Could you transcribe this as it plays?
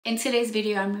In today's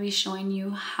video, I'm going to be showing you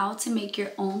how to make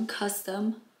your own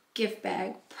custom gift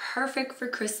bag, perfect for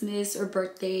Christmas or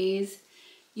birthdays,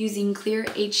 using clear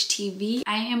HTV.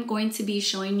 I am going to be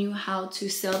showing you how to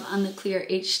sew on the clear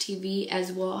HTV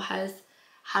as well as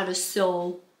how to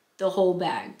sew the whole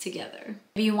bag together.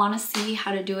 If you want to see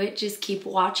how to do it, just keep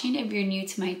watching. If you're new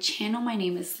to my channel, my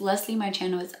name is Leslie. My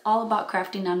channel is all about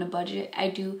crafting on a budget. I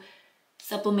do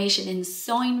sublimation and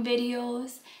sewing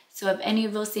videos. So if any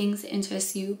of those things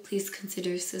interest you, please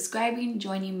consider subscribing,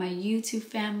 joining my YouTube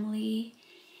family,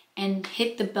 and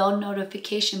hit the bell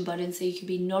notification button so you can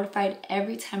be notified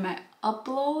every time I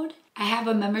upload. I have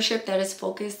a membership that is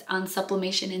focused on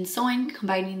sublimation and sewing,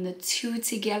 combining the two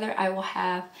together. I will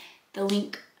have the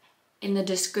link in the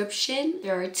description.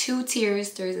 There are two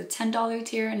tiers. There's a $10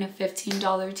 tier and a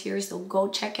 $15 tier, so go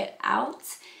check it out.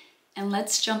 And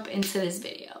let's jump into this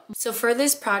video. So for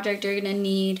this project, you're gonna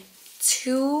need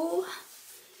 2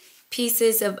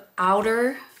 pieces of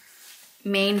outer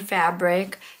main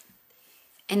fabric,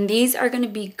 and these are going to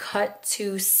be cut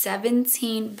to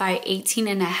 17 by 18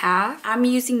 and a half. I'm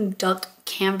using duck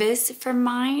canvas for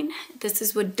mine. This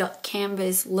is what duck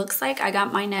canvas looks like. I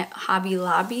got mine at Hobby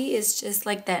Lobby. It's just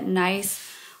like that nice,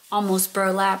 almost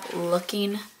burlap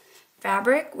looking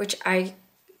fabric, which I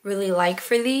really like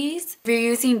for these. If you're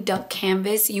using duck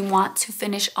canvas, you want to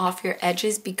finish off your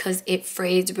edges because it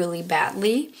frays really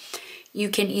badly. You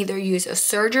can either use a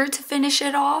serger to finish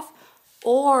it off,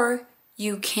 or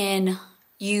you can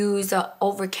use an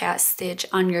overcast stitch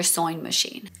on your sewing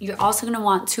machine. You're also going to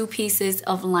want 2 pieces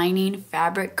of lining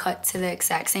fabric cut to the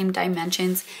exact same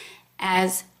dimensions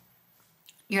as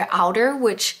your outer,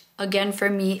 which again for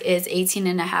me is 18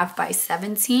 and a half by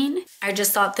 17. I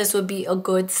just thought this would be a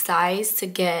good size to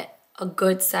get a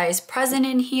good size present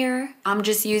in here. I'm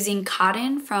just using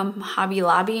cotton from Hobby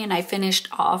Lobby, and I finished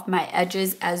off my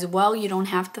edges as well. You don't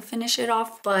have to finish it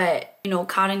off, but you know,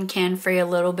 cotton can fray a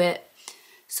little bit.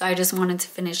 So I just wanted to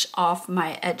finish off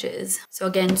my edges. So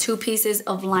again, 2 pieces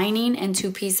of lining and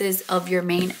 2 pieces of your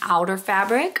main outer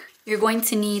fabric. You're going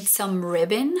to need some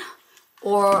ribbon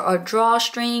or a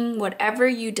drawstring, whatever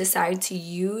you decide to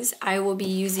use. I will be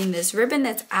using this ribbon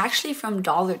that's actually from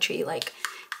Dollar Tree. Like,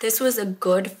 this was a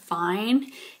good find.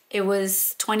 It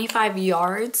was 25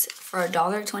 yards for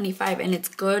 $1.25, and it's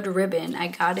good ribbon. I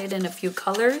got it in a few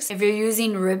colors. If you're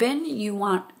using ribbon, you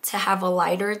want to have a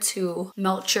lighter to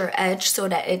melt your edge so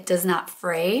that it does not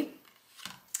fray.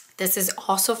 This is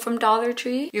also from Dollar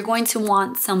Tree. You're going to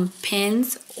want some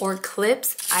pins or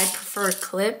clips. I prefer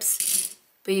clips,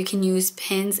 but you can use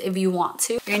pins if you want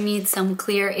to. You're gonna need some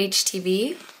clear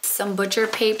HTV, some butcher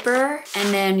paper,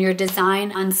 and then your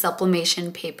design on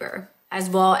sublimation paper, as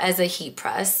well as a heat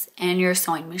press and your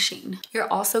sewing machine. You're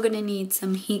also gonna need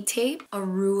some heat tape, a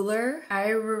ruler.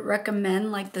 I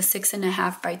recommend like the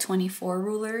 6.5 by 24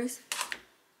 rulers,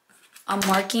 a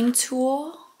marking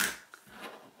tool,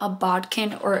 a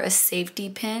bodkin or a safety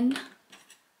pin,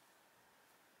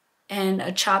 and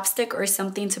a chopstick or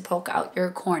something to poke out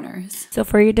your corners. So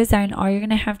for your design, all you're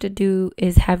gonna have to do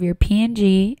is have your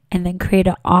PNG and then create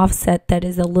an offset that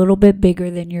is a little bit bigger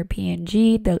than your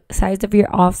PNG. The size of your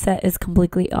offset is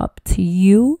completely up to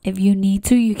you. If you need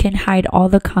to, you can hide all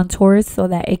the contours so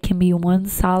that it can be one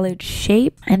solid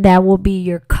shape, and that will be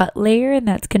your cut layer, and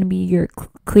that's gonna be your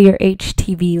clear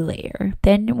HTV layer.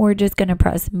 Then we're just gonna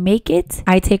press make it.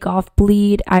 I take off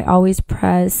bleed. I always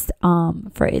press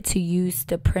for it to use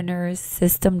the printer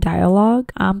system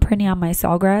dialog. I'm printing on my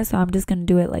sawgrass, so I'm just gonna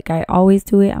do it like I always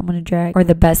do it. I'm gonna drag for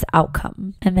the best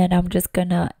outcome, and then I'm just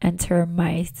gonna enter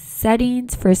my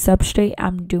settings. For substrate,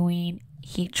 I'm doing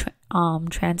heat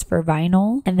transfer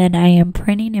vinyl, and then I am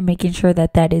printing and making sure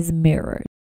that that is mirrored.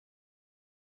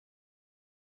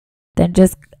 Then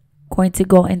just going to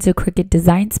go into Cricut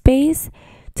Design Space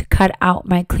to cut out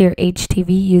my clear HTV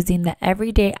using the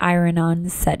everyday iron-on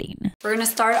setting. We're gonna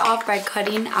start off by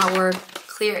cutting our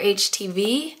clear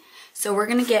HTV. So we're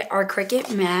gonna get our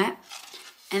Cricut mat,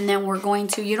 and then we're going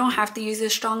to, you don't have to use a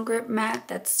strong grip mat,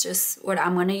 that's just what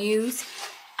I'm gonna use.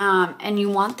 And you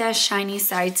want that shiny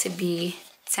side to be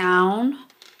down.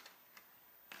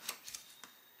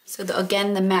 So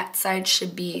again, the mat side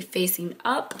should be facing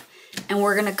up, and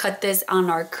we're gonna cut this on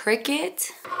our Cricut.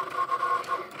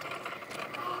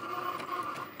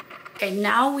 Okay,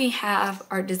 now we have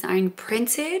our design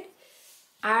printed.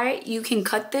 You can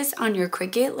cut this on your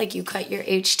Cricut like you cut your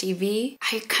HTV.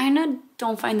 I kind of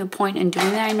don't find the point in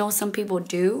doing that. I know some people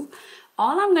do.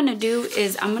 All I'm gonna do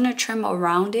is I'm gonna trim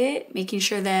around it, making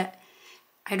sure that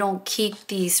I don't keep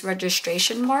these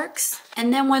registration marks.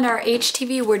 And then with our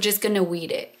HTV, we're just gonna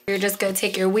weed it. You're just gonna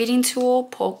take your weeding tool,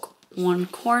 poke one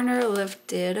corner,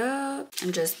 lift it up,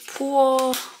 and just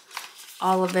pull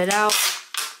all of it out.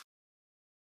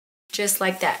 Just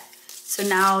like that. So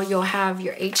now you'll have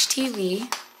your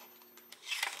HTV,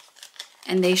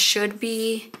 and they should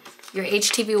be, your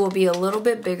HTV will be a little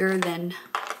bit bigger than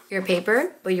your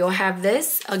paper, but you'll have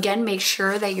this. Again, make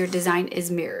sure that your design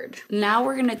is mirrored. Now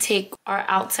we're gonna take our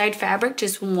outside fabric,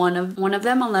 just one of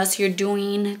them, unless you're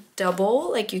doing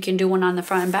double, like you can do one on the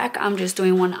front and back. I'm just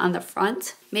doing one on the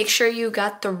front. Make sure you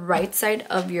got the right side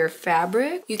of your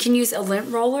fabric. You can use a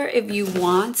lint roller if you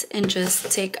want and just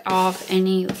take off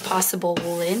any possible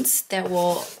lints that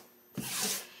will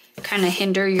kind of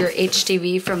hinder your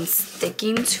HTV from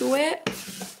sticking to it.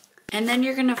 And then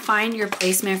you're gonna find your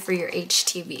placement for your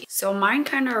HTV. So mine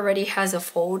kind of already has a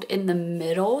fold in the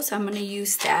middle, so I'm gonna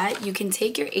use that. You can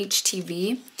take your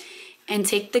HTV and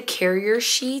take the carrier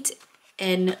sheet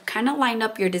and kind of line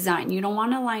up your design. You don't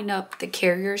wanna line up the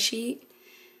carrier sheet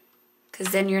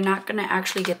because then you're not gonna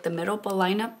actually get the middle, but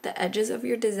line up the edges of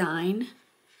your design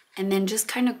and then just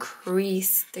kind of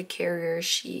crease the carrier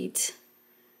sheet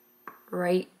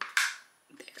right.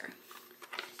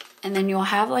 And then you'll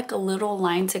have like a little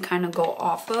line to kind of go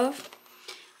off of.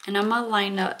 And I'm gonna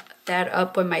line that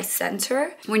up with my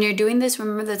center. When you're doing this,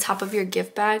 remember the top of your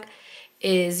gift bag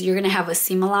is you're gonna have a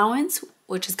seam allowance,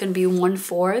 which is gonna be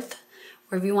 1/4.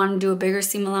 Or if you wanna do a bigger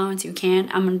seam allowance, you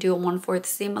can. I'm gonna do a 1/4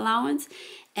 seam allowance.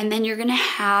 And then you're gonna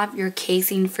have your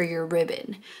casing for your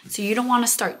ribbon. So you don't wanna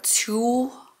start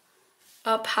too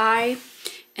up high.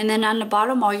 And then on the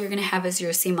bottom, all you're gonna have is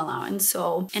your seam allowance.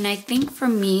 So, and I think for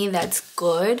me, that's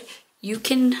good. You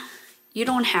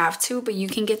don't have to, but you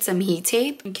can get some heat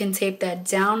tape. You can tape that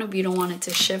down if you don't want it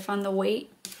to shift on the weight.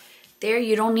 There,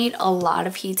 you don't need a lot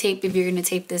of heat tape if you're gonna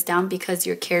tape this down because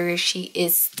your carrier sheet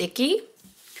is sticky.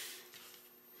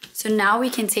 So now we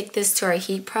can take this to our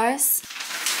heat press.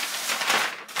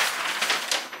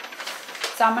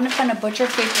 So I'm gonna put a butcher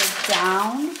paper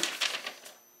down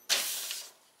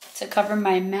to cover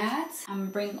my mat. I'm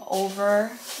gonna bring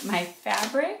over my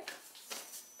fabric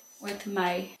with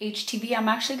my HTV. I'm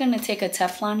actually gonna take a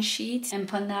Teflon sheet and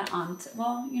put that on,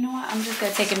 well, you know what? I'm just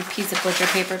gonna take a piece of butcher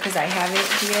paper because I have it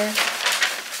here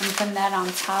and put that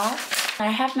on top.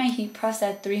 I have my heat press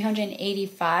at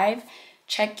 385.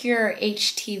 Check your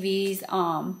HTV's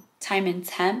time and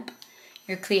temp,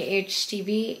 your clear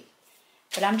HTV,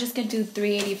 but I'm just gonna do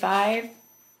 385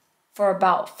 for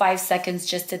about 5 seconds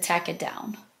just to tack it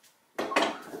down.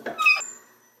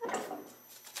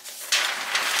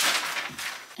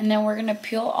 And then we're gonna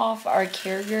peel off our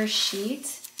carrier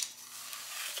sheet.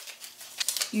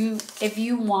 If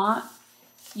you want,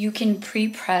 you can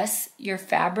pre-press your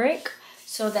fabric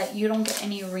so that you don't get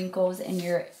any wrinkles in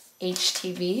your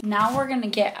HTV. Now we're gonna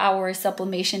get our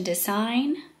sublimation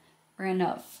design. We're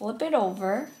gonna flip it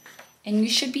over and you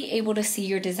should be able to see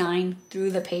your design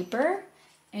through the paper,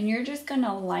 and you're just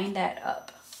gonna line that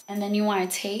up. And then you wanna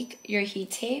take your heat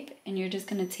tape and you're just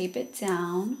gonna tape it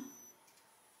down.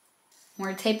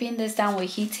 We're taping this down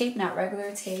with heat tape, not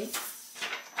regular tape.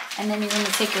 And then you're gonna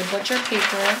take your butcher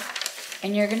paper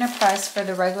and you're gonna press for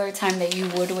the regular time that you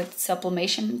would with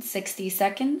sublimation, 60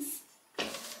 seconds.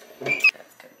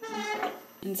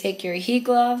 And take your heat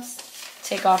gloves,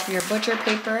 take off your butcher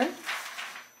paper,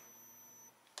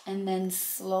 and then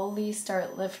slowly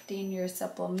start lifting your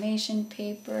sublimation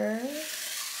paper,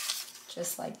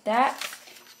 just like that.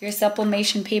 Your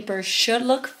sublimation paper should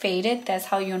look faded. That's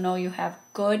how you'll know you have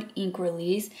good ink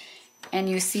release. And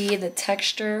you see the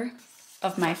texture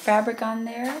of my fabric on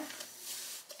there.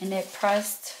 And it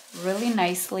pressed really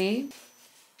nicely.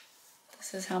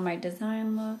 This is how my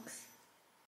design looks.